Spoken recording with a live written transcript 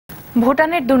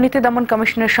ভুটানের দুর্নীতি দমন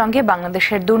কমিশনের সঙ্গে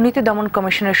বাংলাদেশের দুর্নীতি দমন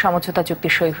কমিশনের সমঝোতা চুক্তি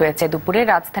সই হয়েছে। দুপুরে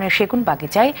রাজধানীর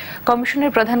সেগুনবাগিচায়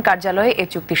কমিশনের প্রধান কার্যালয়ে এ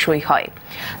চুক্তি সই হয়।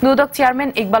 দুদক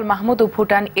চেয়ারম্যান ইকবাল মাহমুদ ও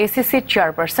ভুটান এসিসির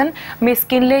চেয়ারপারসন মিস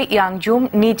কিনলে ইয়াংজুম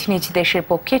নিজ নিজ দেশের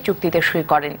পক্ষে চুক্তিতে সই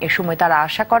করেন। এ সময় তারা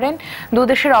আশা করেন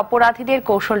দুদেশের অপরাধীদের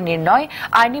কৌশল নির্ণয়,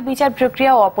 আইনি বিচার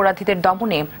প্রক্রিয়া ও অপরাধীদের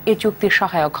দমনে এ চুক্তি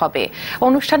সহায়ক হবে।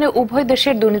 অনুষ্ঠানে উভয়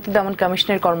দেশের দুর্নীতি দমন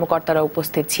কমিশনের কর্মকর্তারা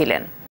উপস্থিত ছিলেন।